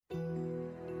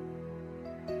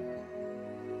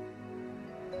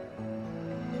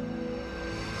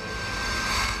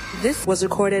This was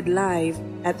recorded live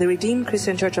at the Redeemed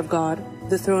Christian Church of God,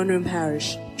 the Throne Room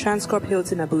Parish, Transcorp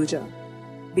Hilton, Abuja.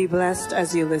 Be blessed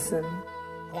as you listen.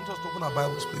 I want us to open our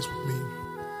Bibles, please, with me.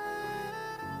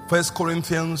 1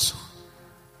 Corinthians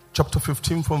chapter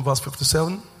 15 from verse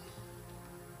 57.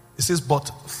 It says,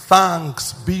 "But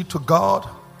thanks be to God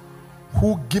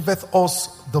who giveth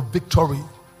us the victory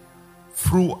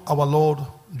through our Lord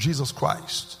Jesus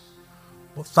Christ."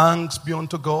 But thanks be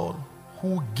unto God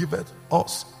who giveth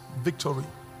us victory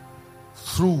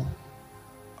through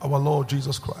our Lord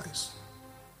Jesus Christ.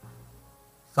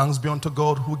 Thanks be unto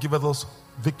God who giveth us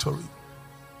victory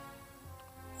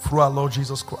through our Lord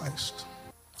Jesus Christ.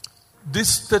 This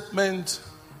statement,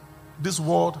 this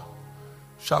word,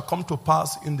 shall come to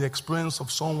pass in the experience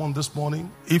of someone this morning.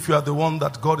 If you are the one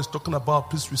that God is talking about,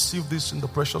 please receive this in the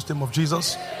precious name of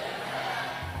Jesus.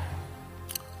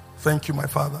 Thank you, my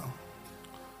Father.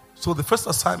 So the first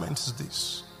assignment is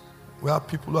this. Where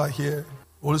people are here,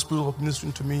 Holy Spirit was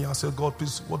ministering to me. I said, God,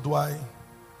 please, what do I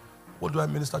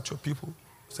minister to your people?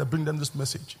 I said, bring them this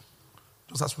message,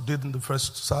 just as we did in the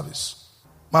first service.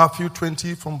 Matthew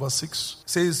 20 from verse 6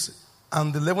 says,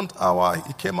 "And the 11th hour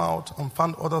he came out and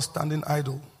found others standing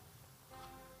idle,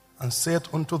 and said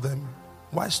unto them,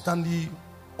 Why stand ye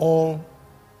all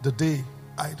the day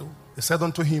idle? They said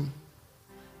unto him,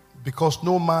 Because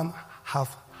no man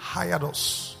hath hired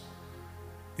us.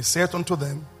 He said unto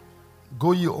them,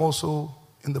 Go ye also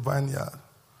in the vineyard,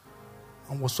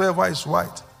 and whatsoever is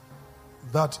right,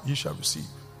 that ye shall receive."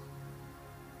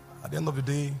 At the end of the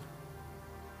day,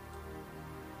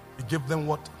 he gave them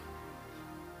what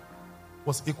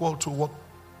was equal to what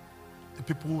the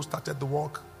people who started the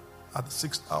work at the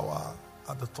 6th hour,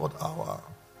 at the 3rd hour,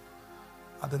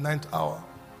 at the 9th hour.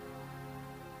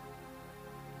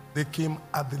 They came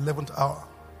at the 11th hour,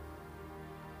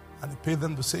 and he paid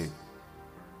them the same.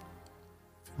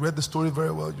 If you read the story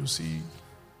very well, you see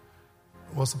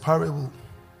it was a parable.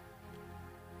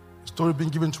 A story being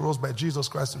given to us by Jesus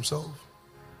Christ himself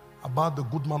about the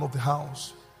good man of the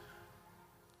house.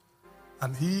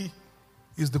 And he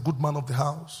is the good man of the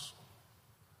house.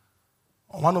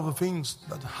 And one of the things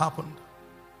that happened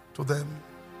to them,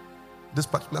 this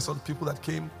particular set of people that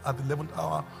came at the 11th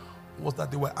hour, was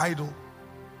that they were idle.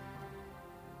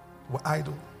 They were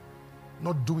idle,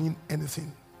 not doing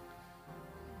anything.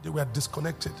 They were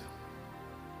disconnected.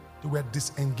 They were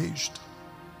disengaged.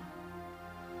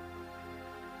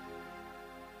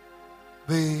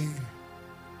 They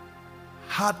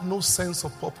had no sense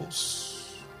of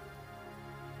purpose.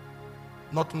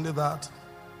 Not only that,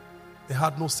 they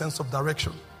had no sense of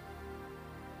direction.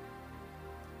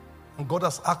 And God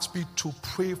has asked me to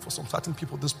pray for some certain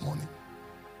people this morning,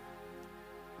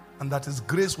 and that His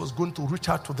grace was going to reach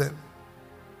out to them.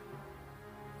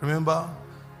 Remember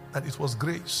that it was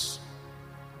grace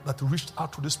that reached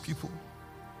out to these people.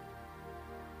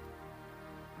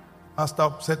 Master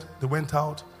said they went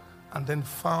out and then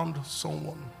found some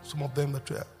of them that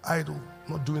were idle,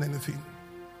 not doing anything.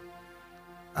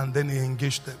 And then he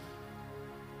engaged them.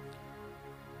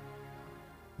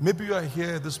 Maybe you are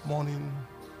here this morning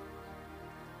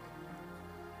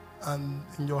and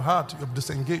in your heart you have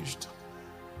disengaged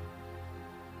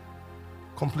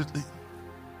completely.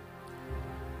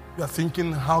 You are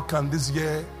thinking, how can this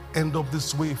year end up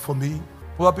this way for me?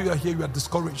 Probably you are here, you are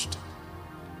discouraged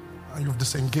and you've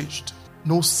disengaged.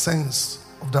 No sense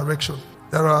of direction.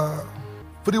 There are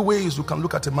 3 ways you can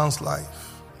look at a man's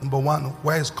life. Number 1,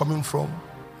 where he's coming from.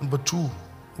 Number 2,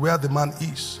 where the man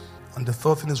is. And the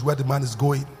 3rd thing is where the man is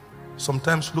going.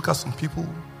 Sometimes look at some people,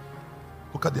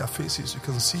 look at their faces, you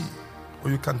can see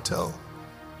or you can tell,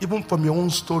 even from your own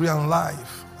story and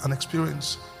life and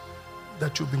experience,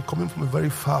 that you've been coming from a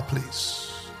very far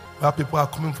place. Where people are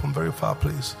coming from a very far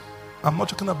place. I'm not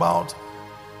talking about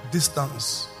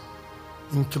distance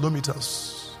in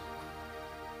kilometers.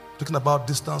 I'm talking about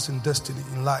distance in destiny,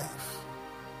 in life.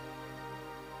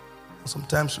 And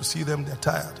sometimes you see them, they're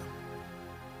tired.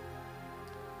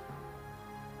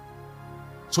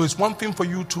 So it's one thing for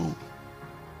you to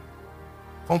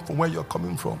come from where you're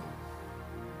coming from.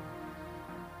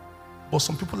 But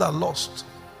some people are lost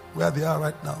where they are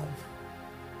right now.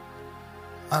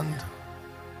 And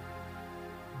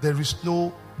there is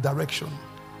no direction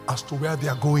as to where they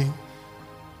are going.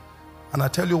 And I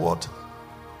tell you what,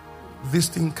 this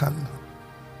thing can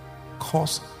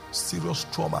cause serious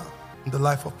trauma in the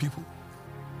life of people.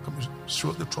 Can be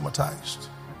seriously traumatized.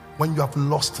 When you have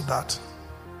lost that,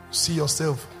 see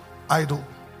yourself idle,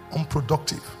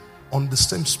 unproductive, on the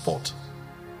same spot,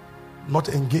 not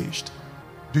engaged.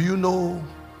 Do you know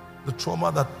the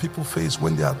trauma that people face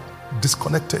when they are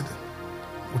disconnected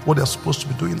with what they're supposed to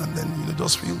be doing, and then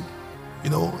just feel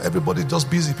Everybody's just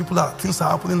busy. Things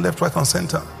are happening left, right, and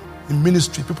center. In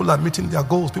ministry, people are meeting their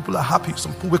goals. People are happy.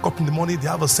 Some people wake up in the morning, they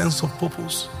have a sense of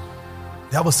purpose.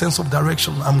 They have a sense of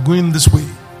direction. I'm going this way.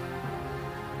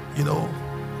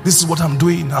 This is what I'm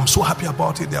doing. I'm so happy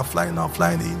about it. They are flying out,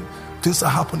 flying in. Things are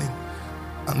happening.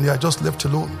 And they are just left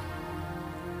alone.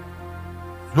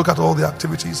 Look at all the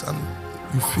activities and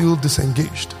you feel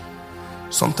disengaged.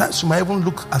 Sometimes you might even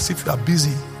look as if you are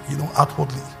busy,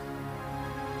 outwardly.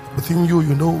 Within you,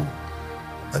 you know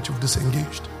that you've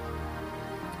disengaged.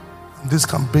 And this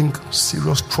can bring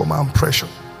serious trauma and pressure.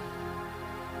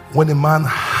 When a man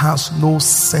has no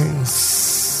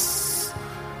sense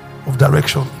of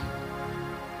direction,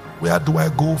 where do I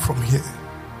go from here?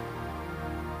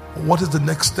 What is the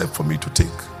next step for me to take?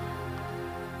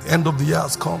 The end of the year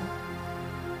has come.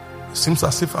 It seems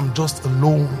as if I'm just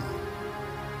alone.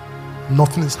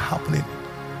 Nothing is happening.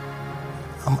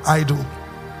 I'm idle.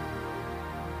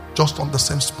 Just on the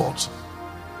same spot.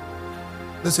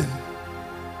 Listen,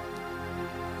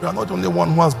 you are not the only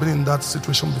one who has been in that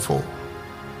situation before.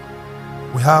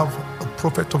 We have a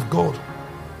prophet of God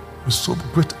with so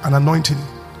great an anointing,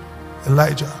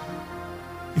 Elijah.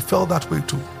 He felt that way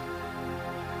too.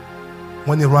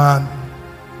 When he ran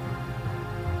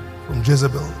from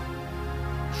Jezebel,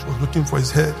 she was looking for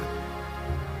his head.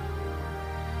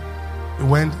 He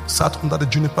went, sat under the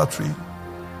juniper tree,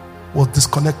 was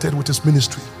disconnected with his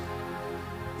ministry.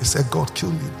 He said, God,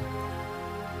 kill me.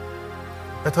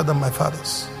 Better than my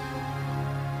fathers.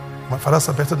 My fathers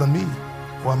are better than me.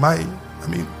 Who am I?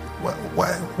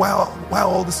 Why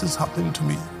all this is happening to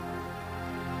me?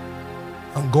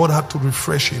 And God had to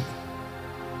refresh him.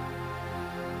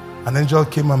 An angel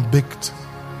came and baked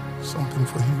something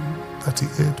for him that he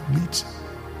ate meat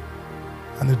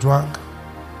and he drank,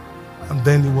 and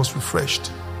then he was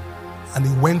refreshed, and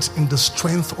he went in the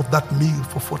strength of that meal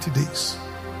for 40 days.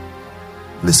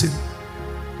 Listen,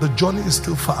 the journey is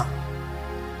still far.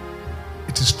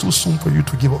 It is too soon for you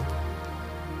to give up.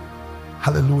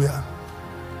 Hallelujah.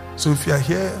 So if you are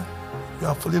here, you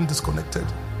are feeling disconnected,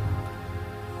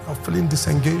 you are feeling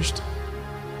disengaged,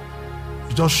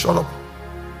 you just shut up.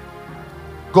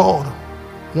 God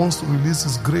wants to release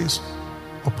his grace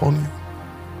upon you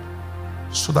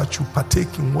so that you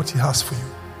partake in what he has for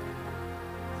you.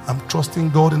 I'm trusting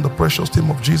God in the precious name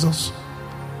of Jesus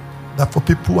that for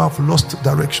people who have lost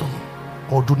direction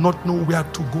or do not know where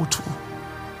to go to,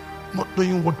 not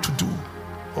knowing what to do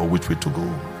or which way to go,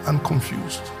 and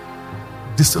confused,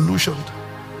 disillusioned,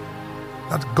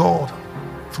 that God,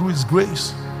 through his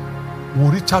grace, will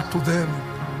reach out to them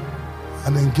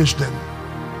and engage them.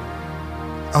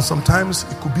 And sometimes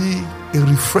it could be a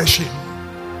refreshing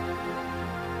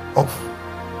of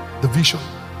the vision.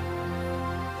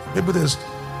 Maybe you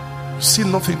see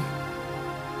nothing,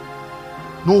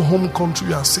 no home country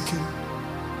you are seeking.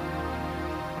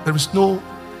 There is no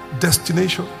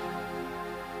destination.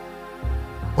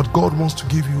 But God wants to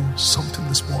give you something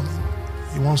this morning.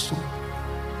 He wants to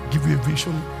give you a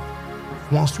vision.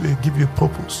 He wants to give you a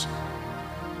purpose.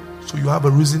 So you have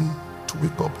a reason to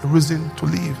wake up, a reason to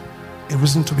live, a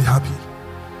reason to be happy,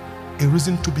 a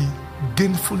reason to be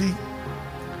gainfully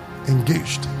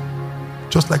engaged.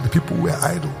 Just like the people who were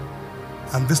idle.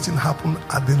 And this thing happened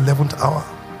at the 11th hour.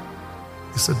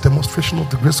 It's a demonstration of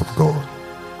the grace of God.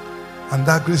 And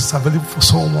that grace is available for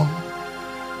someone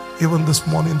even this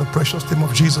morning in the precious name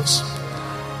of Jesus.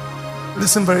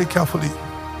 Listen very carefully.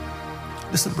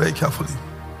 Listen very carefully.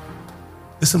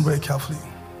 Listen very carefully.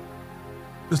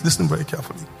 Just listen very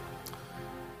carefully.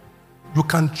 You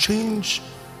cannot change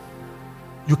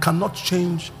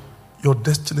your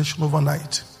destination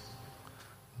overnight,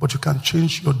 but you can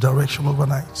change your direction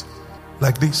overnight.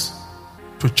 Like this.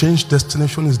 To change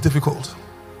destination is difficult.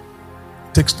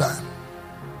 It takes time.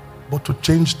 But to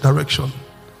change direction,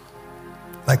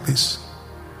 like this.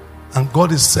 And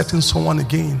God is setting someone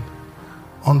again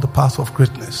on the path of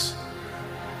greatness,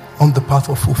 on the path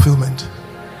of fulfillment.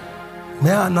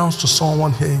 May I announce to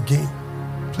someone here again,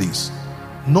 please,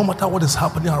 no matter what is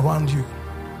happening around you,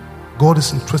 God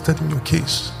is interested in your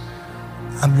case.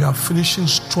 And we are finishing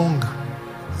strong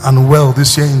and well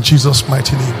this year in Jesus'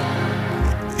 mighty name.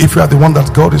 If you are the one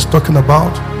that God is talking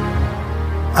about,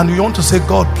 and you want to say,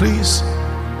 God, please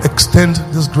extend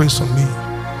this grace on me,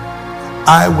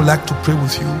 I would like to pray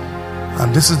with you.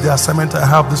 And this is the assignment I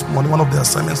have this morning. One of the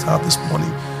assignments I have this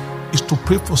morning is to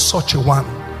pray for such a one.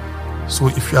 So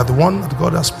if you are the one that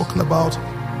God has spoken about,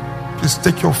 please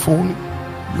take your phone,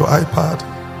 your iPad,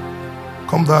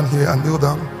 come down here and kneel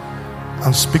down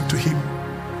and speak to him.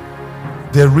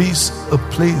 There is a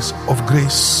place of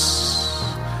grace.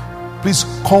 Please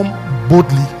come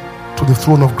boldly to the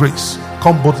throne of grace.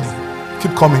 Come boldly.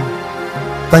 Keep coming.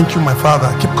 Thank you, my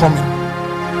Father. Keep coming.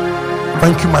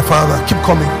 Thank you, my Father. Keep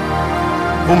coming.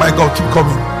 Oh my God, keep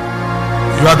coming.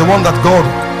 You are the one that God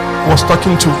was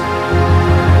talking to.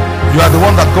 You are the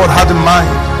one that God had in mind.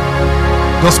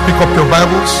 Just pick up your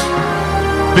Bibles,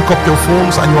 pick up your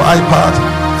phones and your iPad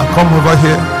and come over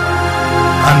here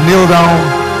and kneel down.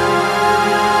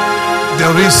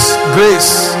 There is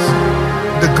grace.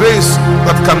 The grace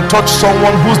that can touch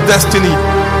someone whose destiny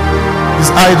is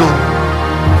idle,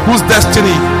 whose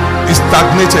destiny is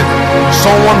stagnated,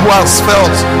 someone who has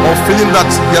felt or feeling that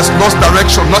he has lost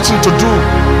direction, nothing to do,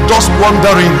 just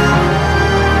wandering.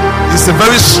 It's a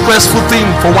very stressful thing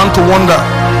for one to wander.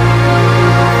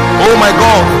 Oh my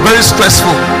God, very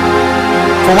stressful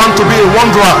for one to be a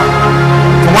wanderer,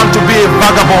 for one to be a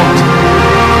vagabond,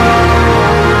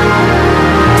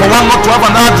 for one not to have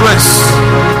an address,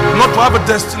 not to have a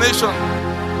destination,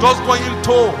 just going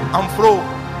to and fro.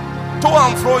 To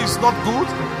and fro is not good.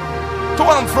 To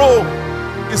and fro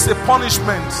is a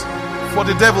punishment for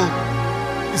the devil.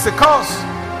 It's a curse.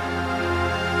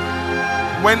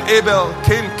 When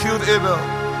Cain killed Abel,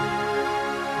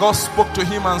 God spoke to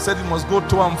him and said he must go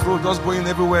to and fro, just going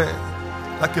everywhere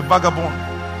like a vagabond.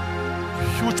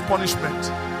 Huge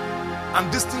punishment.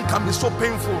 And this thing can be so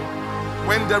painful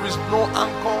when there is no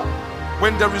anchor,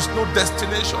 when there is no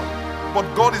destination. But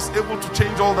God is able to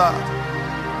change all that.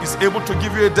 He's able to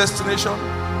give you a destination.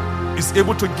 He's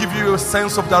able to give you a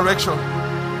sense of direction.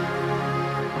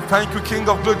 Thank you, King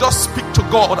of Glory. Just speak to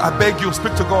God. I beg you,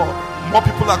 speak to God. More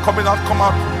people are coming out. Come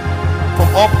out from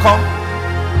up, come.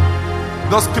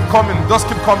 Just keep coming. Just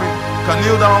keep coming. You can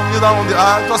kneel down on the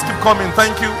aisle. Just keep coming.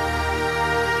 Thank you.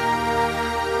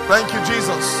 Thank you,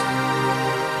 Jesus.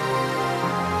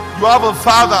 You have a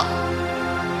Father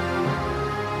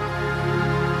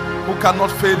who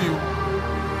cannot fail you.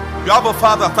 You have a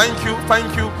Father. Thank you.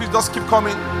 Thank you. Please just keep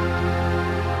coming.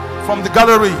 From the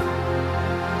gallery,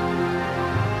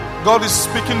 God is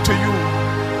speaking to you.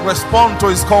 Respond to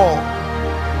his call.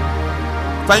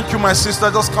 Thank you, my sister.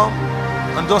 Just come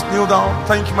and just kneel down.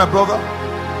 Thank you, my brother.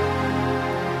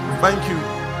 Thank you.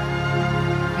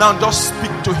 Now just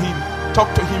speak to him.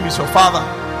 Talk to him. He's your Father.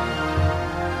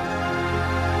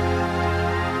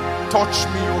 Touch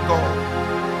me, oh God.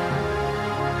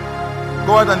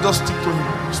 Go ahead and just speak to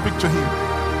him. Speak to him.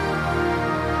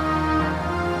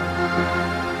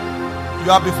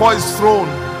 You are before his throne.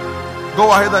 Go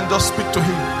ahead and just speak to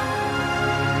him.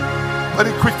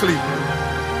 Very quickly.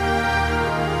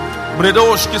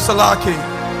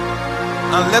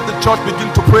 And let the church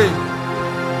begin to pray.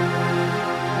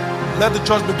 Let the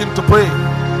church begin to pray.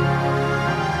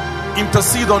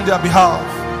 Intercede on their behalf.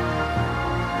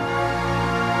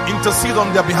 Intercede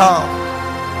on their behalf.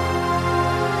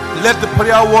 Let the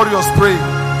prayer warriors pray.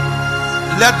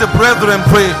 Let the brethren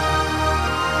pray.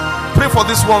 Pray for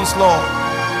these ones, Lord.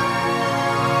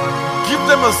 Give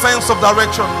them a sense of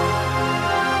direction.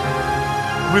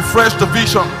 Refresh the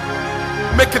vision.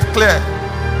 Make it clear.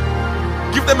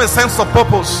 Give them a sense of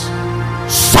purpose.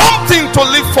 Something to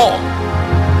live for.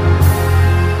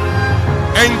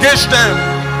 Engage them.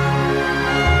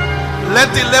 Let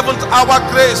the 11th hour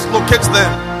grace locate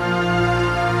them.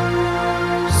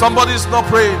 Somebody is not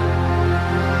praying.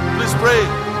 Please pray.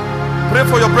 Pray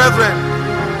for your brethren.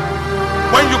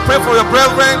 When you pray for your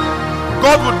brethren,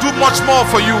 God will do much more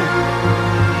for you.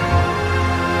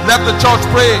 Let the church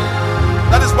pray.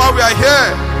 That is why we are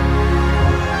here.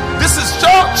 This is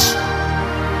church.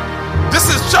 This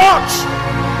is church.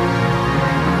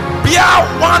 Bear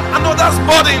one another's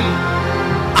burden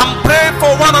and pray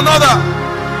for one another.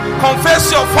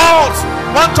 Confess your faults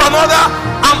one to another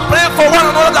and pray for one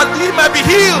another that ye may be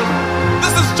healed.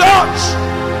 This is church.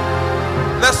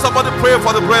 Let somebody pray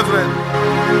for the brethren.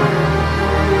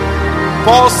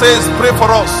 Paul says, pray for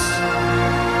us.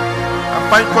 And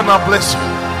thank God and bless you.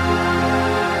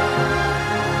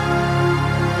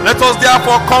 Let us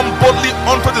therefore come boldly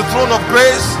unto the throne of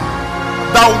grace,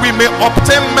 that we may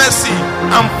obtain mercy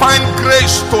and find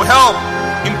grace to help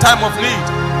in time of need.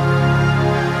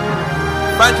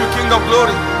 Thank you, King of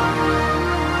Glory.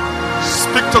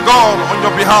 Speak to God on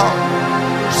your behalf.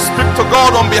 Speak to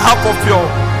God on behalf of your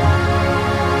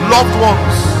loved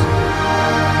ones.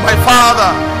 My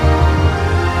Father,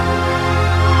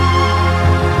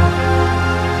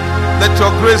 let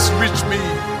your grace reach me.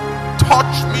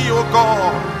 Touch me, O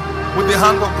God, with the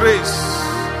hand of grace.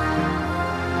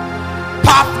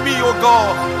 Path me, O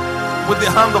God, with the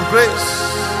hand of grace.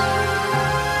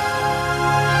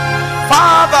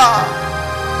 Father,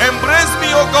 embrace me,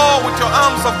 O God, with your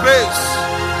arms of grace.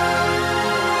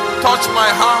 Touch my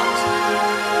heart.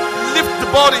 Lift the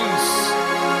burdens.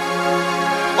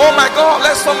 Oh my God,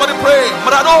 let somebody pray.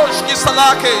 Mradosh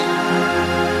Kisalake.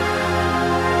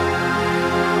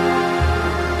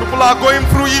 People are going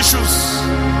through issues.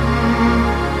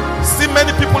 See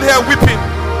many people here weeping.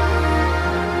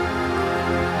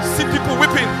 See people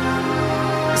weeping.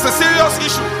 It's a serious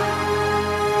issue.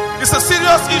 It's a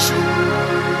serious issue.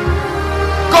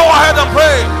 Go ahead and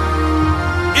pray.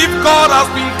 If God has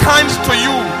been kind to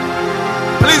you,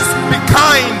 please be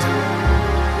kind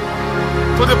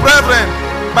to the brethren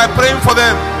by praying for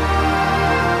them.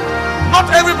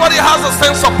 Not everybody has a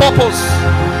sense of purpose.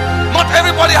 Not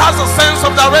everybody has a sense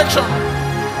of direction.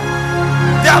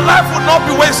 Their life will not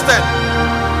be wasted.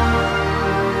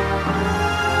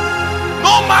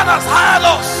 No man has hired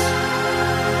us.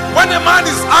 When a man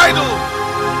is idle,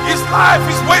 his life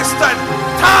is wasted.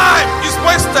 Time is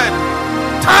wasted.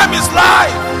 Time is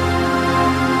life.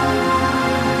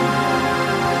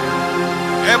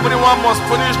 Everyone must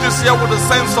finish this year with a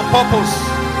sense of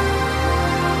purpose.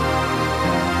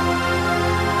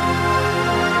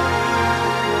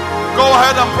 Go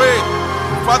ahead and pray.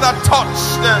 Father, touch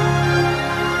them.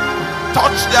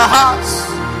 Touch their hearts.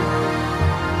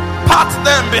 Pat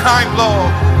them behind,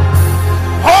 Lord.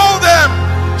 Hold them.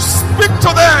 Speak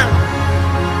to them.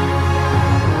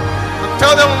 And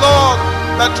tell them, Lord,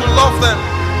 that you love them.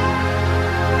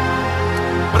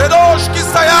 Bredoshki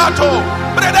sayato.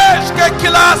 Bredeshke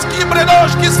kilaski.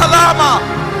 Bredoshki salama.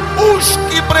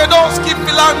 Ushki bredoski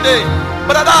filande.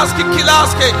 Bradaski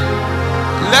kilaske.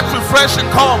 Let refreshing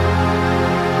come.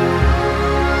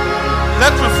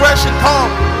 Let refreshing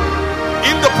come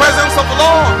in the presence of the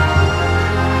Lord.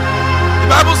 The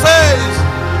Bible says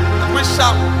that we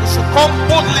should come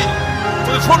boldly to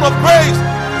the throne of grace,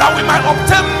 that we might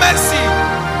obtain mercy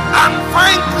and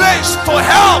find grace to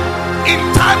help in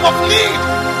time of need.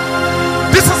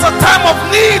 This is a time of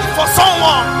need for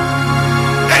someone,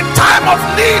 a time of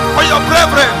need for your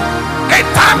brethren, a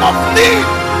time of need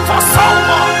for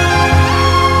someone.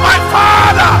 My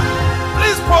Father,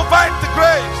 please provide the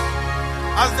grace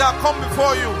as they are come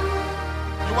before you.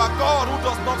 You are God who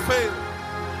does not fail.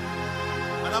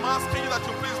 And I'm asking you that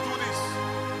you please do this.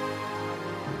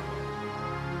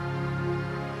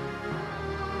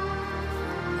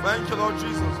 Thank you, Lord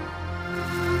Jesus.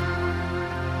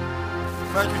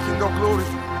 Thank you, King of Glory.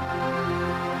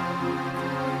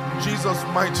 In Jesus'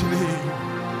 mighty name.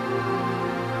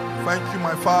 Thank you,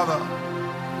 my Father.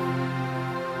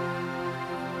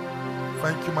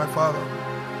 Thank you, my Father.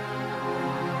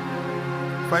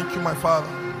 Thank you, my Father.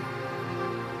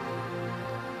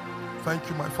 Thank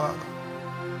you, my Father.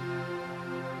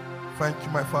 Thank you,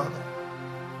 my Father.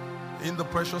 In the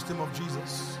precious name of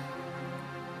Jesus.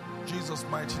 Jesus'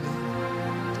 mighty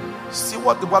name. See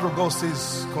what the word of God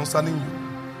says concerning you.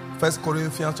 1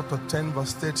 Corinthians chapter 10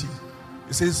 verse 30.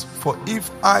 It says, for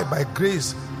if I by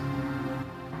grace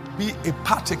be a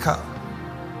partaker,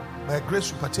 by grace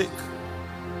you partake,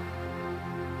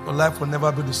 your life will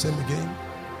never be the same again.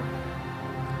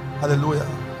 Hallelujah.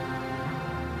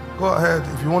 Go ahead.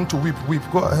 If you want to weep, weep.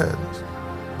 Go ahead.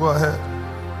 Go ahead.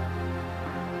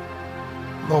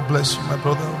 Lord bless you, my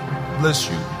brother. Bless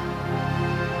you.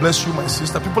 Bless you, my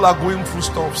sister. People are going through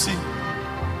stuff. See.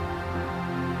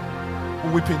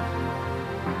 Weeping.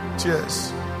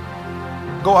 Tears.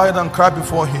 Go ahead and cry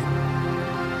before him.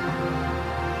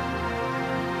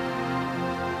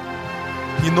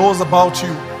 He knows about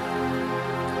you.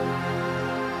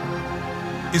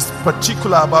 Is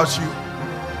particular about you.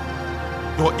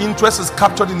 Your interest is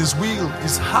captured in his will.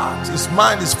 His heart, his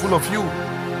mind is full of you.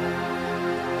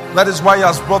 That is why he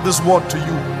has brought this word to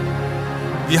you.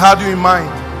 He had you in mind.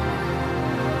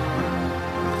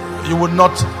 You will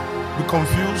not be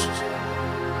confused.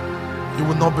 You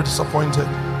will not be disappointed.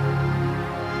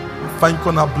 Thank you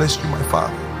and I bless you, my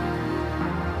Father.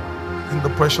 In the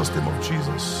precious name of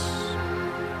Jesus.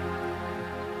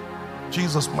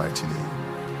 Jesus' mighty name.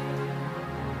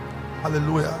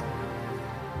 Hallelujah.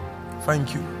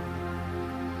 Thank you.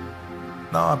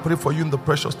 Now I pray for you in the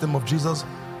precious name of Jesus.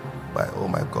 By, oh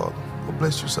my God. God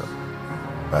bless you, sir.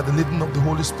 By the leading of the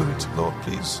Holy Spirit, Lord,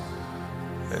 please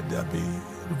let there be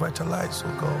revitalized,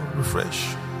 oh God,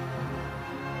 refresh.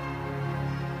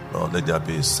 Lord, let there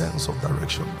be a sense of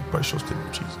direction in the precious name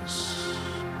of Jesus.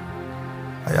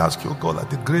 I ask you, oh God, that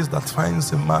the grace that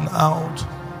finds a man out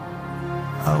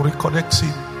and reconnects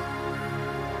him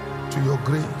to your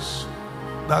grace,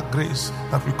 that grace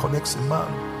that reconnects a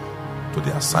man to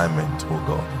the assignment, oh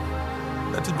God,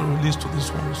 let it be released to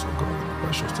these ones, oh God, in the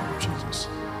precious name of Jesus.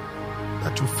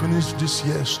 That you finish this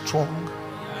year strong.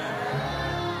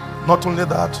 Not only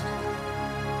that,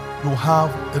 you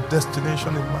have a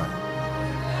destination in mind.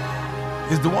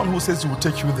 He's the one who says he will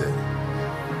take you there.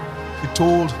 He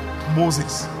told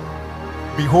Moses,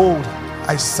 behold,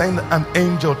 I send an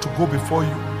angel to go before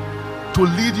you, to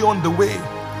lead you on the way,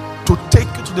 to take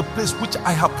you to to the place which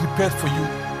I have prepared for you.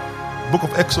 Book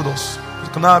of Exodus. You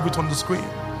can have it on the screen.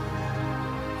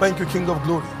 Thank you, King of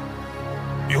Glory.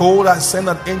 Behold, I send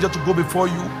an angel to go before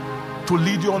you, to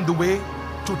lead you on the way,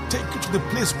 to take you to the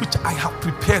place which I have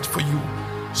prepared for you.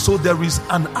 So there is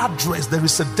an address, there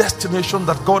is a destination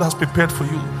that God has prepared for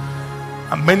you.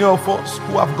 And many of us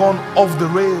who have gone off the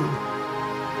rail,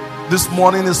 this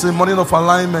morning is a morning of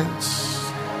alignment.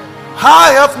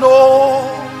 I have no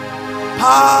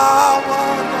power.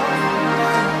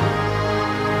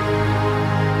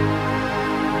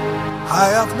 I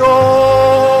have no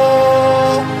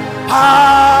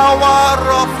power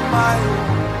of my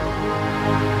own.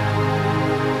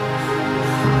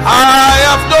 I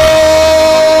have no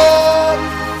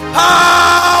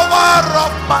power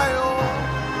of my own.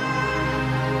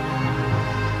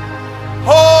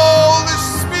 Holy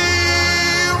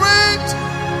Spirit,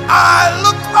 I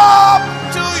look up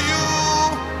to you.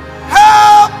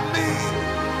 Help me,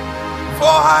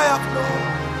 for I have no.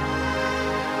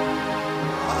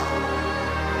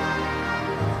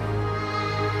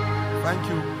 Thank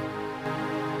you.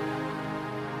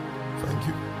 Thank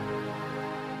you.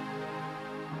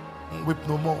 Weep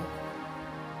no more.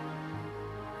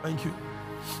 Thank you.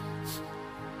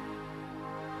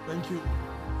 Thank you.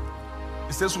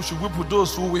 It says we should weep with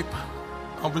those who weep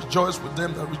and rejoice with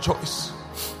them that rejoice.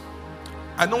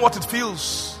 I know what it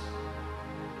feels.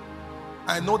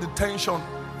 I know the tension,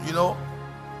 you know.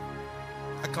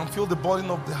 I can feel the burden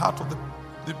of the heart of the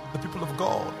people of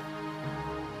God.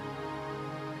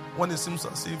 When it seems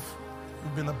as if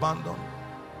you've been abandoned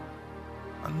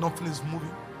and nothing is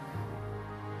moving,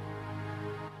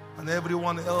 and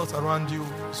everyone else around you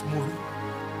is moving.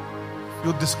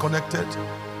 You're disconnected,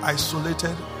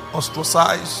 isolated,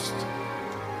 ostracized.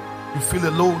 You feel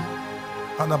alone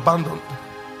and abandoned.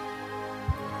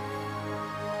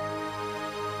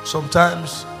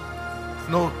 Sometimes,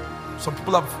 you know, some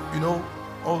people have, you know,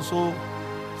 also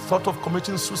thought of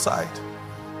committing suicide.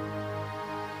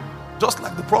 Just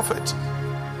like the prophet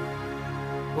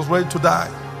was ready to die.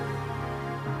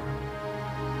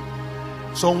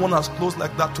 Someone as close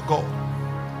like that to God.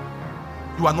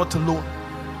 You are not alone.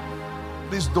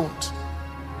 Please don't.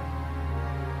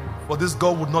 For this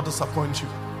God would not disappoint you.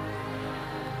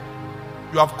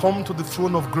 You have come to the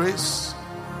throne of grace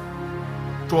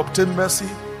to obtain mercy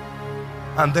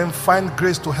and then find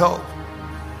grace to help,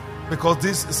 because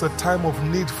this is a time of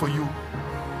need for you.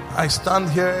 I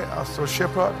stand here as your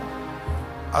shepherd,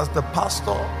 as the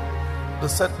pastor, the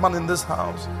set man in this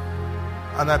house,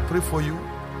 and I pray for you.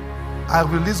 I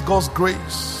release God's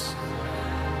grace.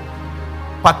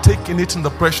 Partake in it in the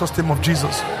precious name of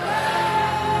Jesus.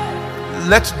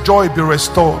 Let joy be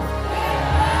restored.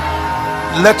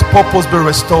 Let purpose be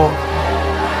restored.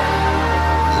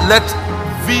 Let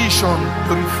vision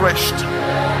be refreshed.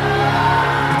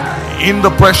 In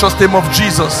the precious name of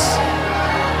Jesus,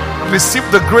 receive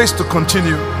the grace to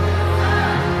continue.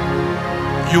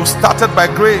 You started by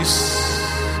grace.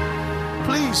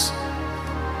 Please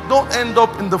don't end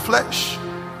up in the flesh.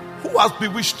 Who has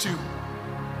bewitched you?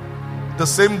 The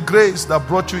same grace that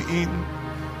brought you in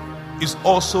is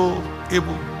also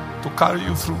able to carry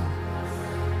you through,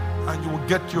 and you will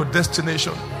get your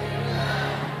destination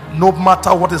no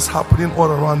matter what is happening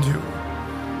all around you.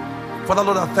 Father,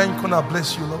 Lord, I thank you and I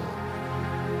bless you, Lord.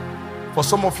 For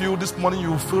some of you this morning,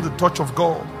 you will feel the touch of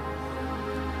God.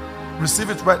 Receive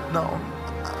it right now.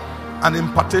 An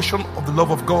impartation of the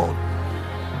love of God.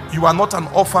 You are not an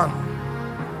orphan.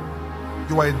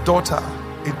 You are a daughter,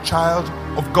 a child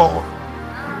of God.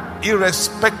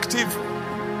 Irrespective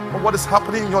of what is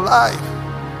happening in your life.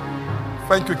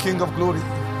 Thank you, King of Glory.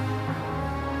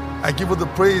 I give you the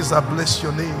praise. I bless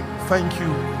your name. Thank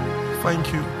you.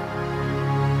 Thank you.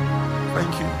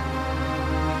 Thank you.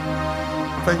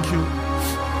 Thank you.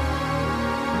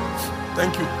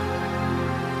 Thank you.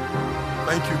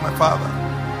 Thank you, my Father.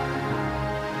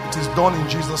 It is done in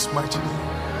Jesus' mighty name.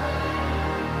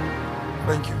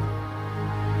 Thank you.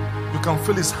 You can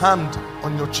feel his hand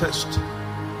on your chest.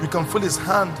 You can feel his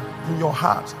hand in your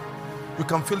heart. You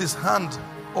can feel his hand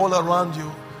all around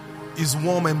you. His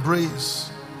warm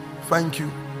embrace. Thank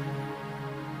you.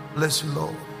 Bless you,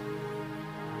 Lord.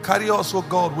 Carry us, O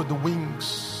God, with the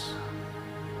wings.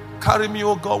 Carry me,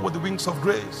 O God, with the wings of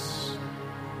grace.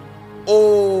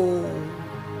 Oh,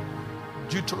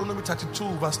 Deuteronomy 32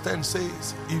 verse 10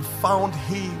 says, he found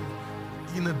him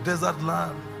in a desert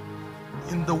land,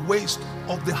 in the waste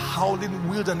of the howling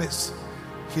wilderness.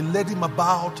 He led him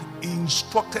about, he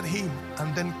instructed him,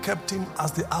 and then kept him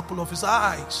as the apple of his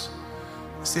eyes.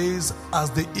 He says,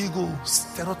 as the eagle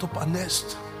stirreth up a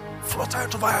nest,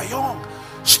 fluttereth over her young,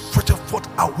 spreadeth forth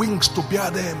her wings to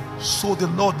bear them, so the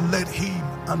Lord led him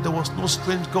and there was no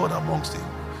strange God amongst him.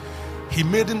 He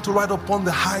made him to ride upon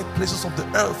the high places of the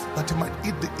earth, that he might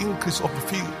eat the increase of the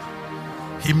field.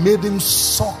 He made him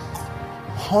suck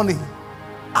honey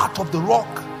out of the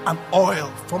rock and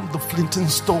oil from the flinting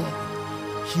stone.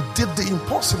 He did the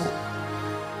impossible.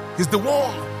 He's the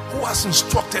one who has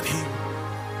instructed him.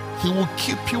 He will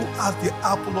keep you as the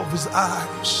apple of his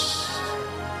eyes.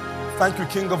 Thank you,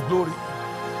 King of Glory.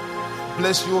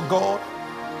 Bless you, O God,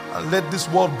 and let this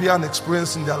word be an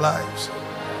experience in their lives.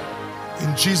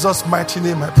 In Jesus' mighty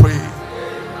name I pray.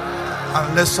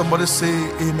 And let somebody say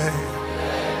amen.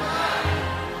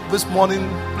 This morning,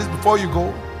 please, before you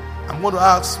go, I'm going to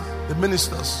ask the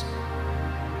ministers,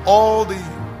 all the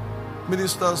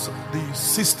ministers, the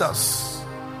sisters,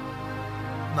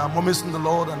 now mummies in the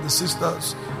Lord, and the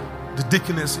sisters, the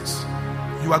deaconesses,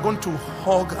 you are going to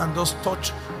hug and just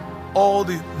touch all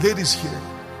the ladies here.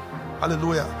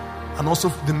 Hallelujah. And also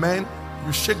the men,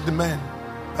 you shake the men.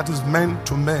 That is men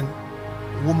to men,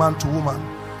 woman to woman.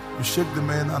 You shake the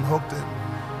men and hug them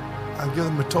and give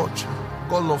them a touch.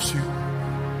 God loves you.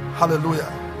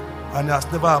 Hallelujah. And he has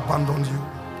never abandoned you.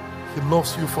 He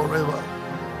loves you forever.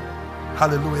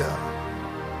 Hallelujah.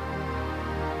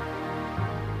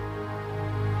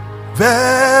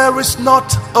 There is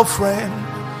not a friend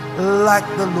like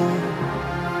the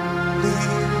lonely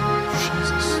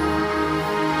Jesus.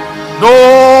 No,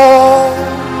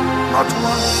 not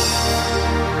one.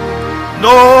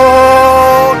 No,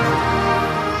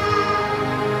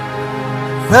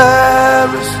 there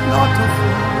is not a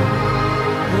friend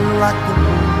like the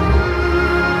lonely.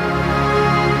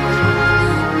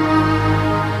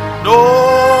 No,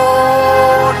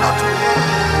 not one.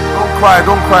 Don't cry,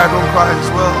 don't cry, don't cry as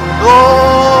well. No,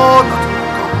 not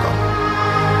one. Come.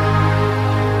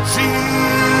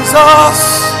 Jesus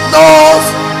knows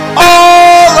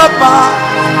all about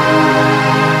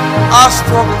our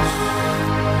struggles.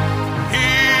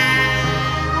 He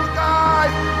will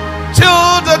guide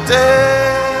till the day.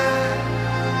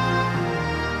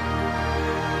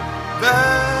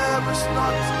 There is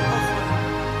not a friend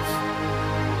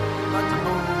like the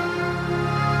Lord.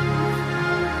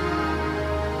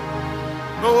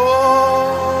 No,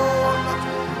 not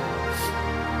one.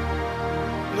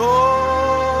 No,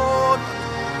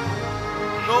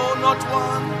 not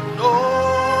one.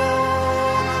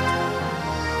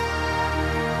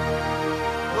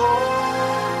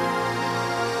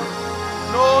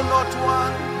 No, not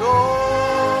one.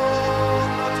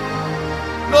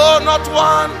 No, not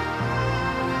one.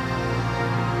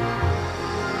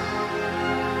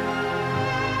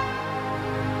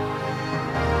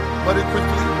 Very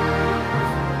quickly.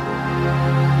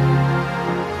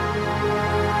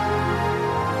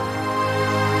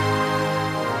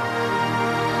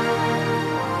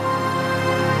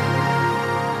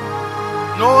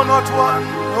 No, not one.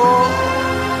 No.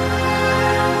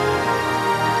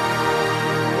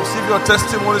 Receive your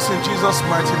testimonies in Jesus'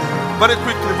 mighty name. Very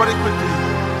quickly, very quickly.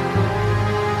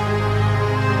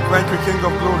 Thank you, King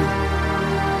of Glory.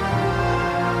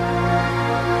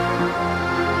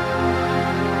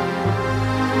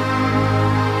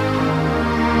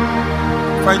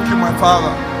 Thank you, my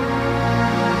Father.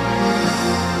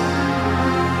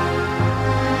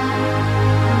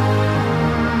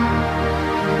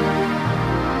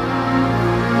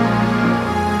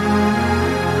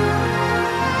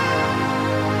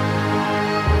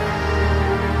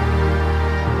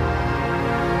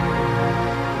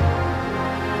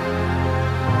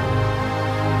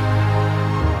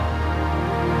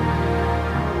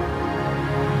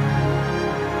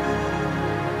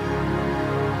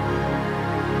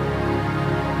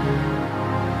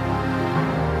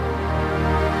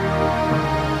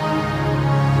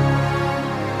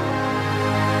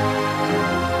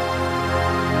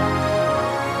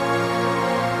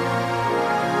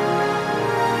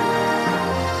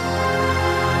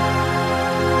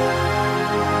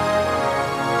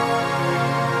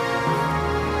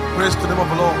 Praise the name of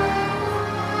the Lord.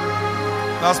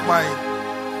 That's my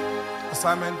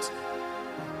assignment.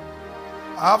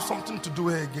 I have something to do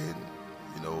here again.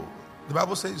 You know, the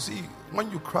Bible says, see, when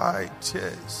you cry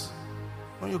tears,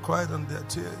 when you cry then there are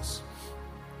tears.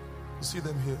 You see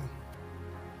them here.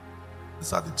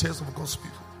 These are the tears of God's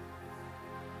people.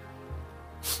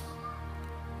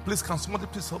 Please, can somebody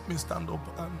please help me stand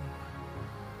up? And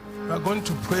we are going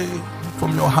to pray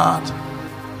from your heart.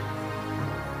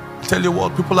 I tell you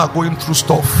what, people are going through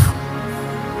stuff.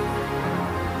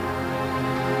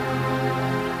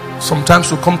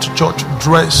 Sometimes we come to church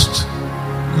dressed,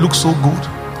 look so good.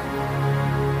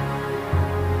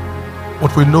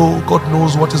 But we know, God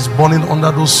knows what is burning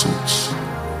under those suits.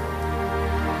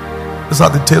 These are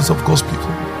the tears of God's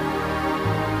people.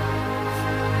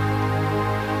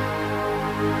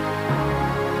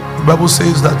 The Bible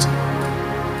says that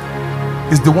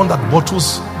He's the one that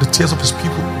bottles the tears of His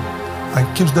people and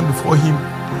keeps them before Him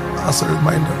as a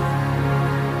reminder.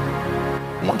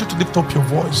 I want you to lift up your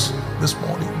voice this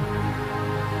morning.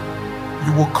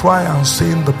 You will cry and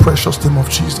sing the precious name of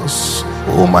Jesus.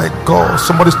 Oh my God,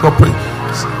 somebody's not praying.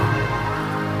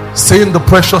 Saying the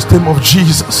precious name of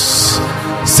Jesus.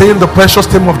 Saying the precious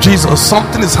name of Jesus.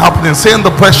 Something is happening. Saying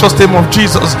the precious name of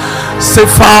Jesus. Say,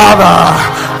 Father,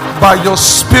 by your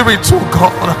Spirit, oh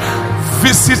God,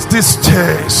 visit these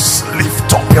tears.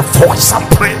 Lift up your voice and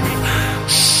pray.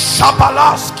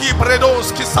 Shabalaski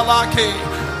bredoski salake.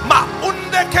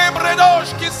 Maundeke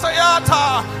bredoski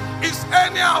sayata. Is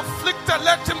any afflicted?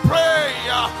 Let him pray.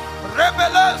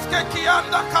 Rebeleske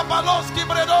kianda kabaloski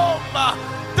bredom.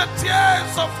 The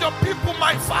tears of your people,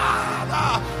 my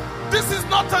Father. This is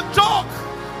not a joke.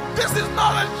 This is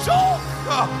not a joke.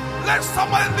 Let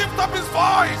somebody lift up his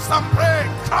voice and pray.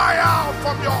 Cry out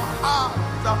from your heart.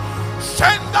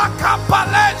 Shenda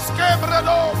kapaleske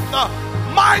bredom.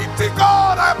 Mighty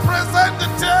God, I present the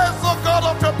tears of God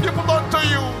of your people unto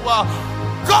you.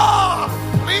 God,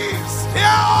 please hear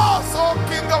us, O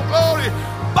King of Glory,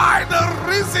 by the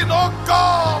reason, O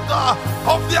God,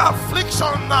 of their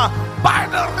affliction, by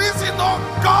the reason, O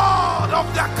God, of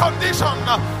their condition.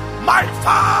 My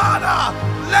Father,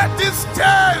 let these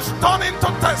tears turn into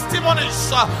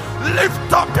testimonies.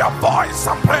 Lift up your voice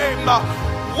and pray.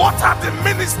 What are the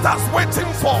ministers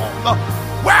waiting for?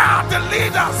 Where are the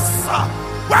leaders?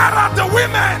 Where are the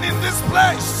women in this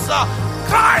place?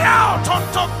 Cry out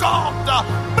unto God.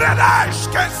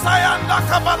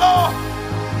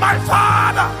 My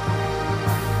Father,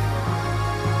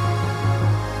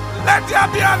 let there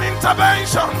be an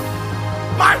intervention.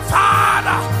 My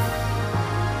Father,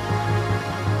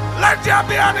 let there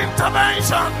be an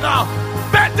intervention.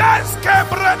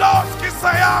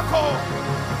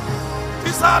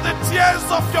 These are the tears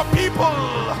of your people.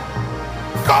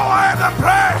 Go ahead and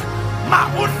pray.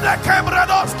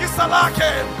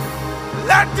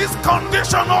 Let this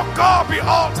condition, oh God, be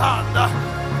altered.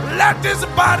 Let these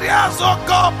barriers, oh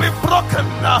God, be broken.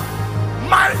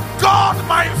 My God,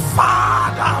 my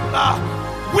Father,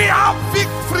 we have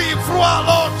victory through our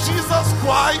Lord Jesus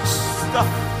Christ.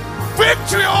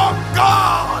 Victory, oh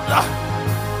God.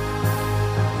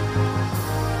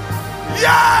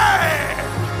 Yay!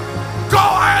 Go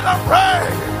ahead and pray.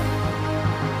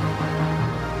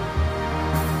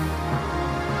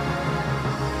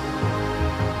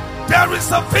 There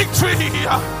is a victory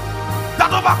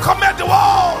that overcometh the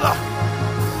world.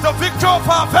 The victory of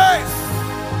our faith.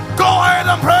 Go ahead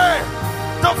and pray.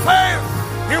 The faith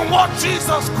in what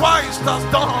Jesus Christ has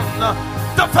done.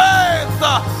 The faith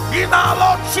in our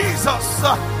Lord Jesus.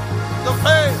 The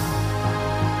faith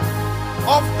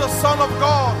of the Son of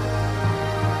God.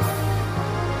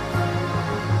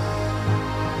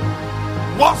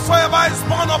 Whatsoever is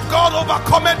born of God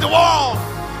overcometh the world.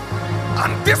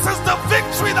 And this is the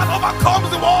victory that overcomes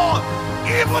the world,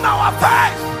 even our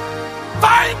faith.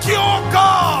 Thank you, oh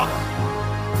God.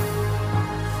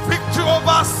 Victory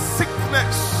over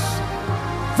sickness,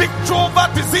 victory over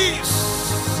disease,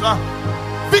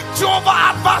 victory over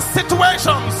adverse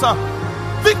situations,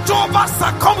 victory over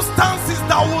circumstances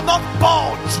that will not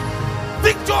budge,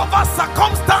 victory over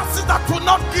circumstances that will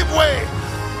not give way.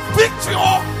 Victory,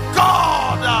 oh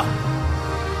God,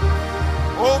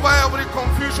 over every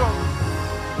confusion.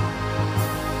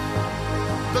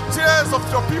 The tears of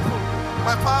your people,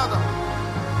 my Father,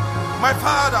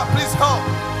 please help.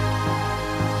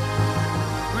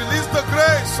 Release the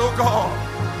grace, oh God,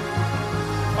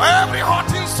 for every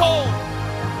hurting soul,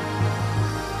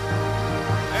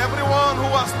 everyone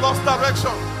who has lost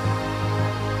direction,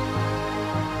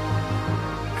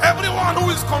 everyone who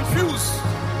is confused,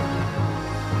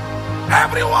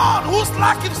 everyone whose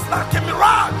life is like a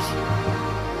mirage,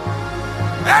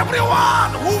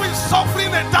 everyone who is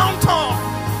suffering a downturn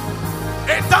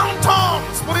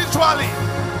spiritually,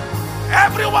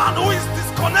 everyone who is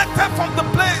disconnected from the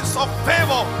place of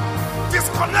favor,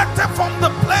 disconnected from the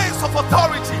place of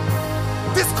authority,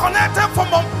 disconnected from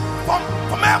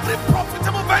every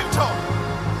profitable venture,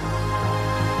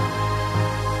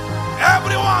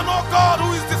 everyone, oh God,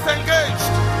 who is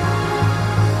disengaged,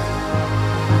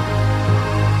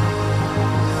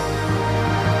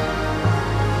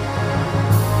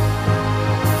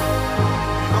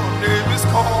 your name is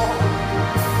called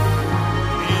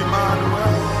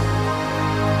Emmanuel.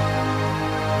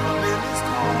 Your name is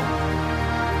called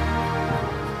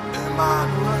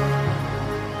Emmanuel.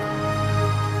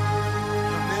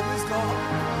 Your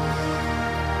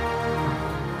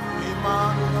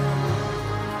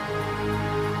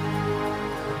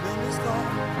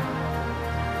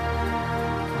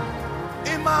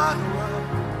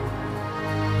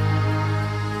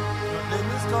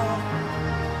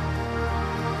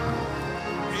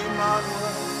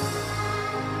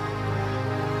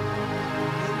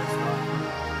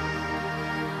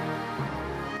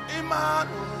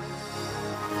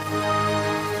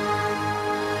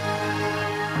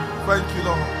Thank you,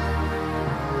 Lord.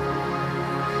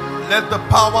 Let the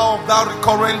power of that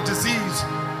recurrent disease,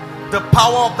 the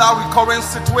power of that recurrent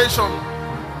situation,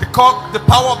 the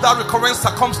power of that recurrent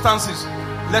circumstances,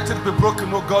 let it be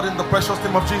broken, oh God, in the precious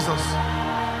name of Jesus.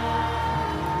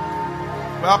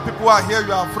 Well, people are here,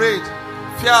 you are afraid.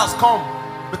 Fear has come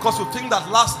because you think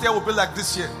that last year will be like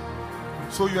this year.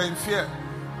 So you are in fear.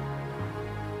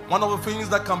 One of the things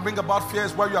that can bring about fear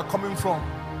is where you are coming from.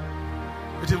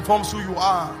 It informs who you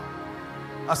are.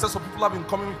 I said some people have been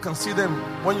coming, you can see them.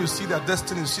 When you see their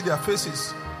destiny, you see their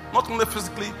faces. Not only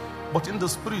physically, but in the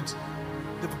spirit.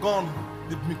 They've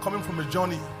been coming from a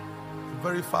journey, a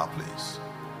very far place.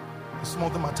 And some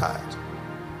of them are tired.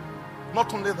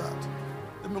 Not only that,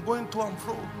 they've been going to and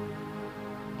fro.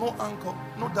 No anchor,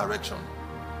 no direction.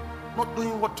 Not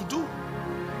knowing what to do.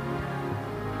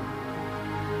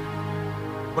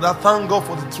 But I thank God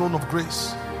for the throne of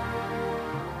grace.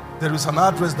 There is an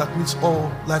address that meets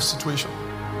all life situations.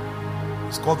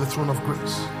 It's called the throne of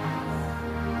grace.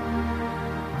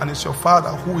 And it's your Father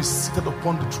who is seated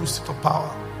upon the true seat of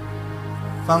power.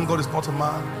 Thank God it's not a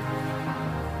man.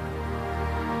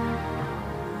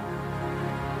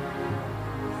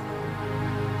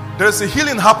 There is a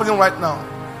healing happening right now.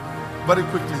 Very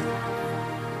quickly.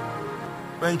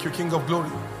 Thank you, King of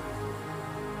Glory.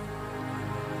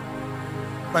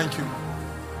 Thank you.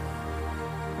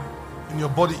 In your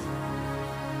body.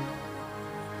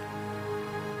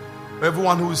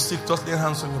 Everyone who is sick, just lay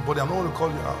hands on your body. I'm not going to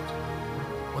call you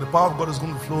out. But the power of God is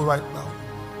going to flow right now.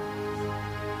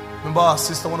 Remember our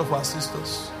sister, one of our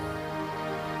sisters.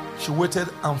 She waited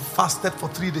and fasted for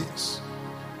 3 days.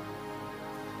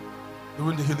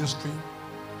 During the healing stream.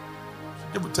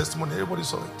 She gave a testimony. Everybody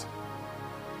saw it.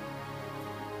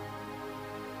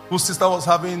 Whose sister was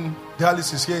having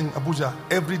dialysis here in Abuja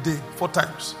every day, 4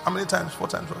 times. How many times? 4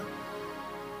 times, right?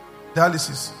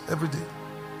 Dialysis every day.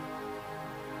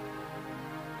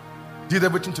 Did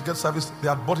everything to get service. They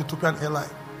had bought Ethiopian airline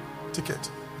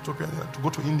ticket, Ethiopian airline, to go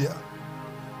to India.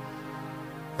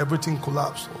 Everything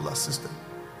collapsed, all that system.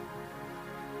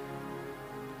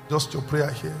 Just your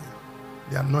prayer here,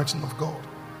 the anointing of God.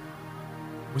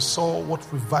 We saw what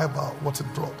revival, what it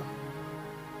brought.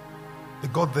 They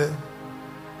got there.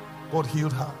 God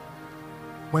healed her.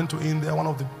 Went to India, one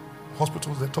of the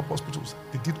hospitals, the top hospitals.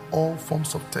 They did all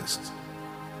forms of tests.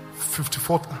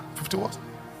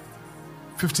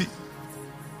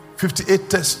 58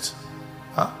 tests.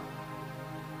 Huh?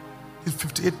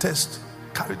 58 tests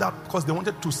carried out because they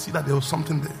wanted to see that there was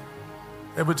something there.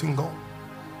 Everything gone.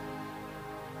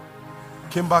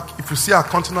 Came back. If you see our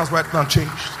countenance right now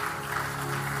changed.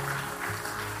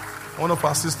 One of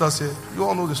our sisters here, you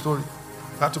all know the story.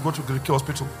 I had to go to Greek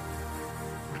hospital.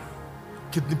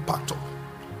 Kidney packed up.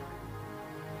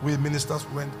 We ministers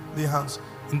went, lay hands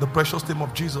in the precious name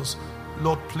of Jesus.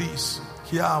 Lord, please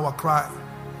hear our cry.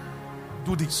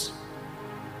 Do this.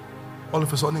 All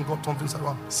of a sudden God turned things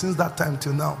around. Since that time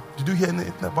till now, did you hear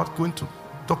anything about going to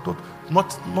doctor? Not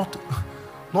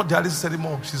dialysis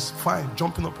anymore. She's fine,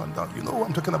 jumping up and down. You know what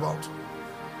I'm talking about.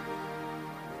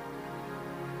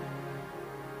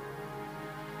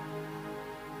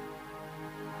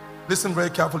 Listen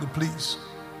very carefully, please.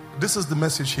 This is the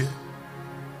message here.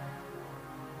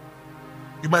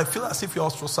 You might feel as if you're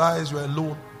ostracized, you're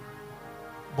alone.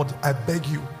 But I beg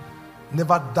you,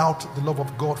 never doubt the love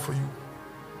of God for you.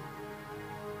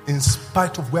 In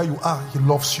spite of where you are, He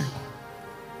loves you.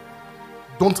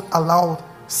 Don't allow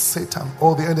Satan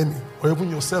or the enemy or even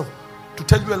yourself to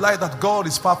tell you a lie that God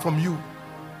is far from you.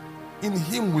 In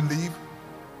Him we live.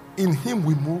 In Him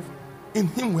we move. In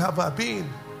Him we have our being.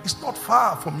 He's not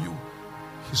far from you.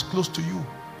 He's close to you.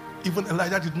 Even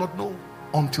Elijah did not know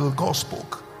until God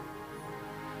spoke.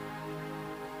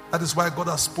 That is why God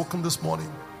has spoken this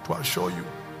morning to assure you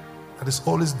that He's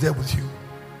always there with you.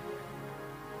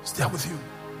 He's there with you.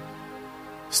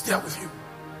 He's there with you.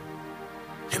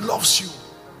 He loves you.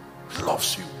 He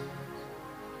loves you.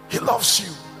 He loves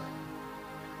you.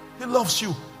 He loves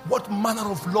you. What manner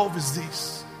of love is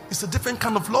this? It's a different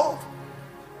kind of love.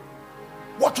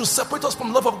 What will separate us from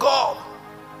the love of God?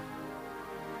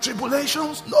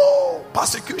 Tribulations? No.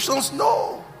 Persecutions?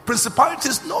 No.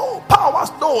 Principalities? No.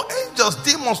 Powers? No. Angels?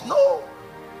 Demons? No.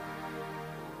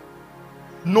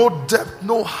 No depth,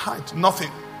 no height,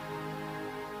 nothing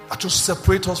that will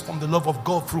separate us from the love of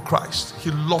God through Christ.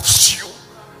 He loves you.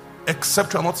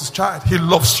 Except you are not His child, He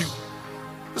loves you.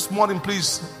 This morning,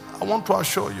 please, I want to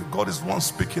assure you, God is one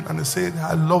speaking and He's saying,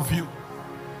 I love you.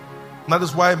 And that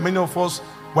is why many of us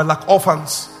were like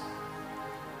orphans.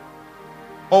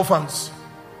 Orphans.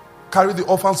 Carry the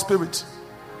orphan spirit.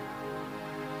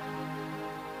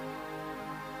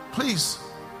 Please,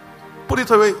 put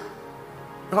it away.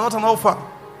 You are not an orphan.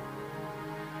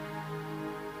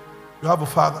 You have a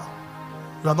father.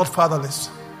 You are not fatherless.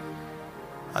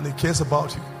 And he cares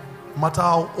about you. No matter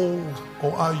how old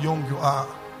or how young you are,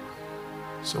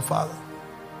 it's your father.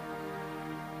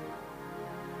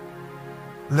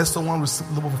 Let someone receive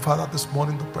the love of the Father this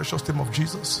morning, the precious name of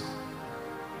Jesus.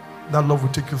 That love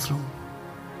will take you through.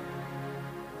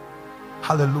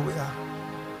 Hallelujah.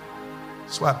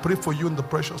 So I pray for you in the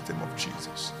precious name of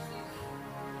Jesus.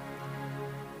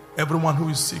 Everyone who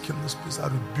is sick in this place, I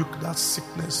rebuke that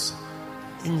sickness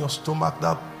in your stomach,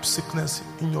 that sickness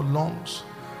in your lungs,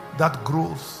 that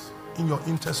growth in your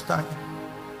intestine,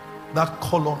 that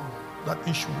colon, that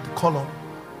issue with the colon.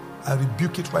 I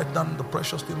rebuke it right now in the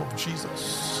precious name of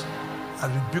Jesus. I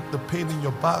rebuke the pain in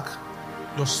your back,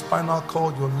 your spinal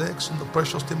cord, your legs in the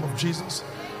precious name of Jesus.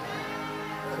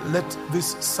 Let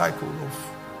this cycle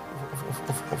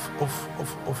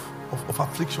of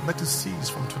affliction, let it cease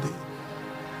from today.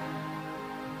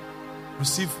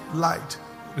 Receive light,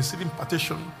 receive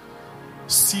impartation.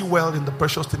 See well in the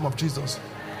precious name of Jesus.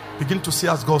 Begin to see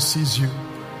as God sees you.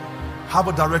 Have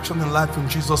a direction in life in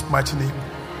Jesus' mighty name.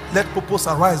 Let purpose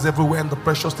arise everywhere in the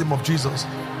precious name of Jesus.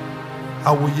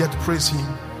 I will yet praise him.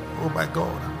 Oh my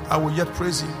God. I will yet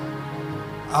praise him.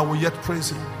 I will yet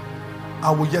praise him.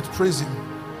 I will yet praise him.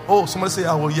 Oh, somebody say,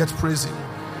 I will yet praise him.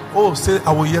 Oh, say,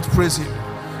 I will yet praise him.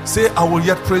 Say, I will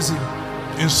yet praise him.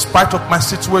 In spite of my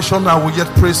situation, I will yet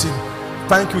praise him.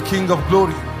 Thank you, King of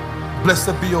glory.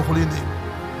 Blessed be your holy name.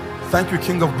 Thank you,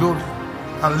 King of glory.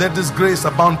 And let this grace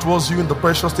abound towards you in the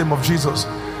precious name of Jesus.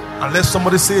 And let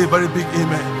somebody say a very big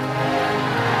amen.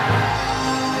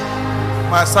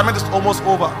 My assignment is almost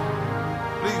over.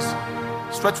 Please,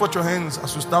 stretch forth your hands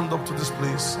as you stand up to this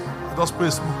place. I just pray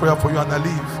a simple prayer for you and I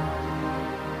leave.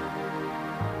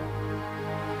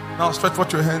 Now stretch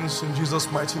forth your hands in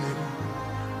Jesus' mighty name.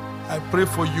 I pray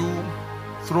for you,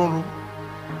 throne room.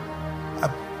 I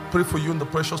pray for you in the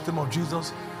precious name of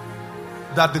Jesus,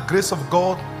 that the grace of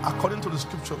God, according to the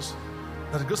scriptures,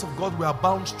 that the grace of God will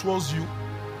abound towards you,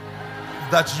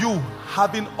 that you,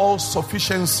 having all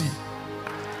sufficiency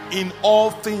in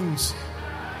all things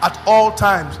at all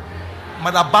times,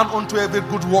 might abound unto every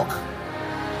good work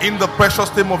in the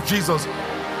precious name of Jesus.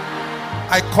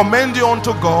 I commend you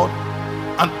unto God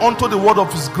and unto the word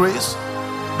of his grace,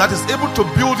 that is able to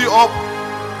build you up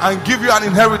and give you an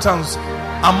inheritance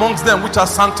amongst them which are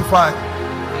sanctified.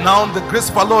 Now the grace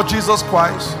of our Lord Jesus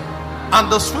Christ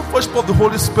and the sweet fellowship of the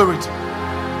Holy Spirit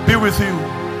be with you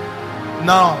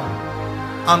now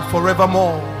and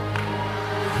forevermore.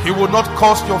 He will not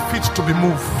cause your feet to be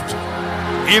moved.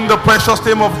 In the precious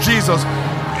name of Jesus,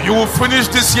 you will finish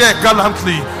this year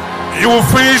gallantly. You will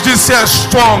finish this year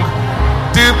strong.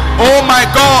 Oh my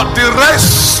God, the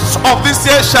rest of this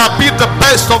year shall be the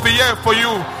best of the year for you.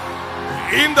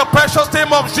 In the precious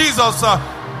name of Jesus,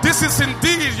 this is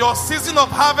indeed your season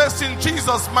of harvest in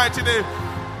Jesus' mighty name.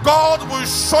 God will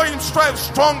show himself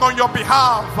strong on your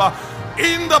behalf.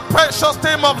 In the precious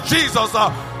name of Jesus,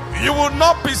 you will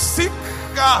not be sick.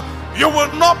 You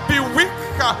will not be weak.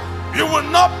 You will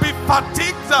not be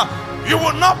fatigued. You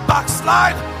will not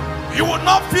backslide. You will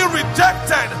not feel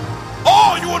rejected.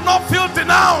 Oh, you will not feel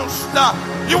denounced.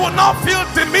 You will not feel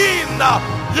demeaned.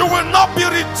 You will not be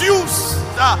reduced.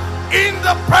 In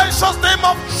the precious name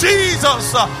of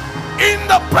Jesus. In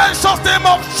the precious name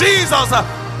of Jesus.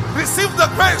 Receive the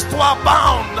grace to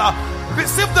abound.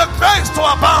 Receive the grace to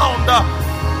abound.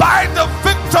 By the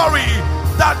victory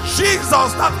that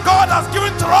Jesus, that God has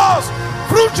given to us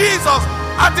through Jesus,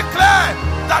 I declare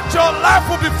that your life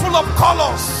will be full of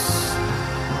colors.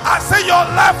 I say your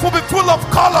life will be full of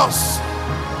colors.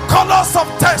 Colors of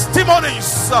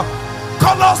testimonies,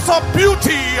 colors of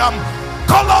beauty,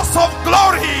 colors of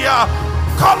glory,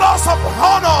 colors of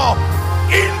honor.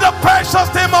 In the precious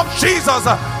name of Jesus,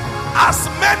 as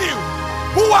many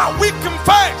who are weak in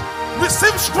faith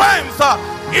receive strength.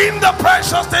 In the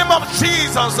precious name of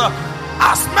Jesus,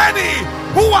 as many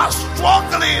who are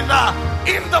struggling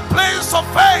in the place of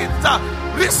faith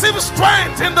receive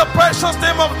strength in the precious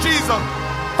name of Jesus.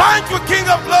 Thank you, King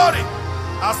of glory.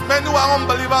 As many who are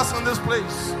unbelievers in this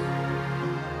place,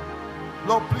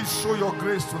 Lord, please show your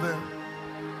grace to them.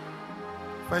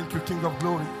 Thank you, King of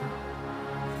glory.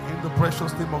 In the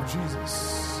precious name of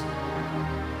Jesus.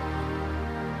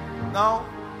 Now,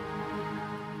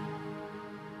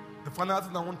 the final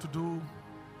thing I want to do,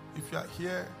 if you are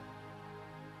here,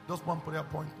 just one prayer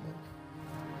point more.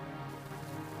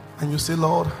 And you say,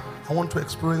 Lord, I want to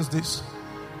experience this.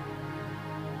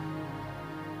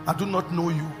 I do not know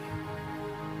you.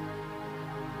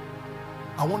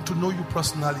 I want to know you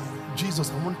personally.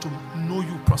 Jesus, I want to know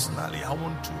you personally. I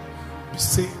want to be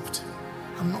saved.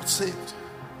 I'm not saved.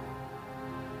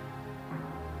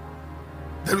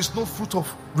 There is no fruit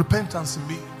of repentance in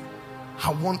me. I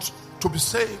want to be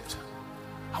saved.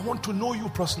 I want to know you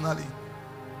personally.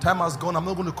 Time has gone. I'm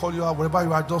not going to call you out. Wherever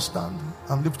you are, just stand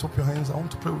and lift up your hands. I want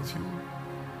to pray with you.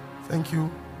 Thank you.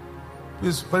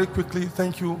 Please, very quickly.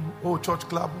 Thank you. Oh, church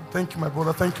club. Thank you, my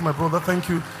brother. Thank you, my brother. Thank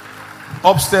you.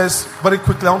 Upstairs, very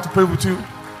quickly. I want to pray with you.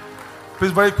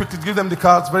 Please, very quickly. Give them the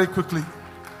cards very quickly.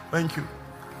 Thank you.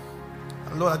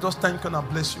 And Lord, I just thank you and I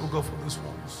bless you, oh God, for these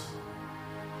ones.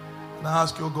 And I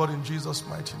ask you, oh God, in Jesus'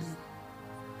 mighty name,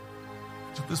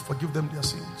 to please forgive them their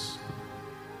sins.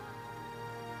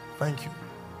 Thank you.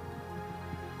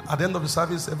 At the end of the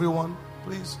service, everyone,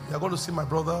 please, you are going to see my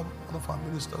brother, one of our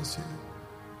ministers here,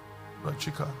 Brother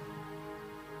Chika.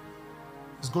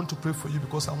 He's going to pray for you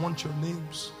because I want your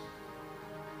names.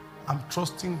 I'm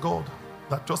trusting God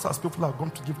that just as people are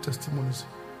going to give testimonies,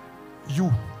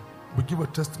 you will give a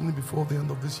testimony before the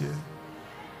end of this year.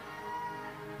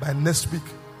 By next week,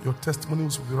 your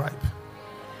testimonies will be ripe.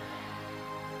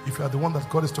 If you are the one that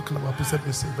God is talking about, please let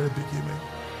me say a very big amen.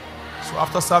 So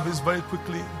after service, very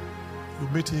quickly, you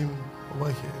meet him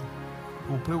over here.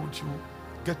 He will pray with you.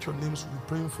 Get your names. We'll be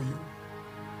praying for you.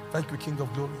 Thank you, King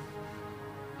of Glory.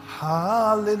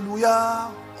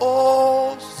 Hallelujah.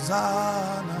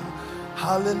 Hosanna.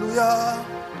 Hallelujah.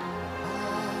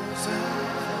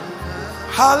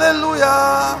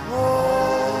 Hallelujah.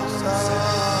 Hosanna.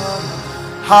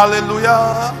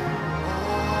 Hallelujah.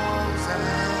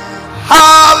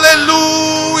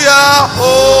 Hallelujah.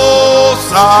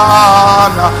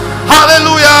 Hosanna.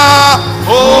 Hallelujah.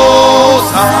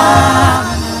 Hosanna.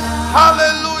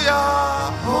 Hallelujah.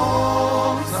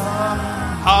 Hosanna.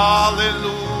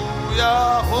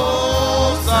 Hallelujah.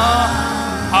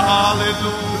 Hosanna.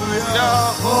 Hallelujah.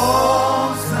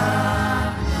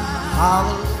 Hosanna.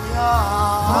 Hallelujah.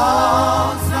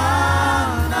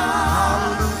 Hosanna.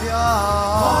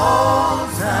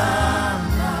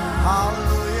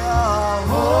 Hallelujah.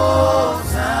 Hosanna.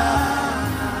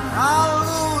 Hallelujah.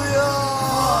 Hallelujah.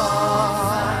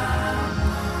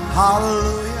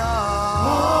 Hallelujah.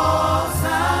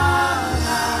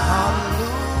 Hosanna.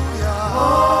 Hallelujah.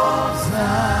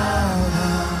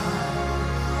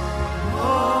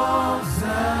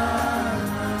 Hosanna.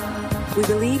 We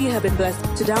believe you have been blessed.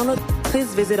 To download,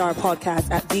 please visit our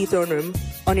podcast at The Throne Room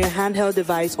on your handheld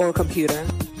device or computer.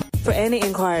 For any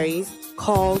inquiries,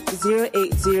 call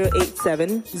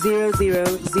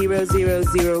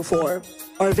 08087000004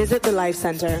 or visit the Life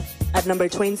Center at number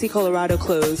 20 Colorado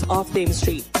Close off Dame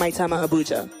Street, Maitama,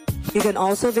 Abuja. You can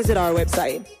also visit our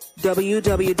website,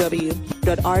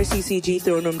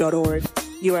 www.rccgthroneroom.org.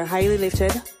 You are highly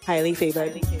lifted, highly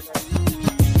favored.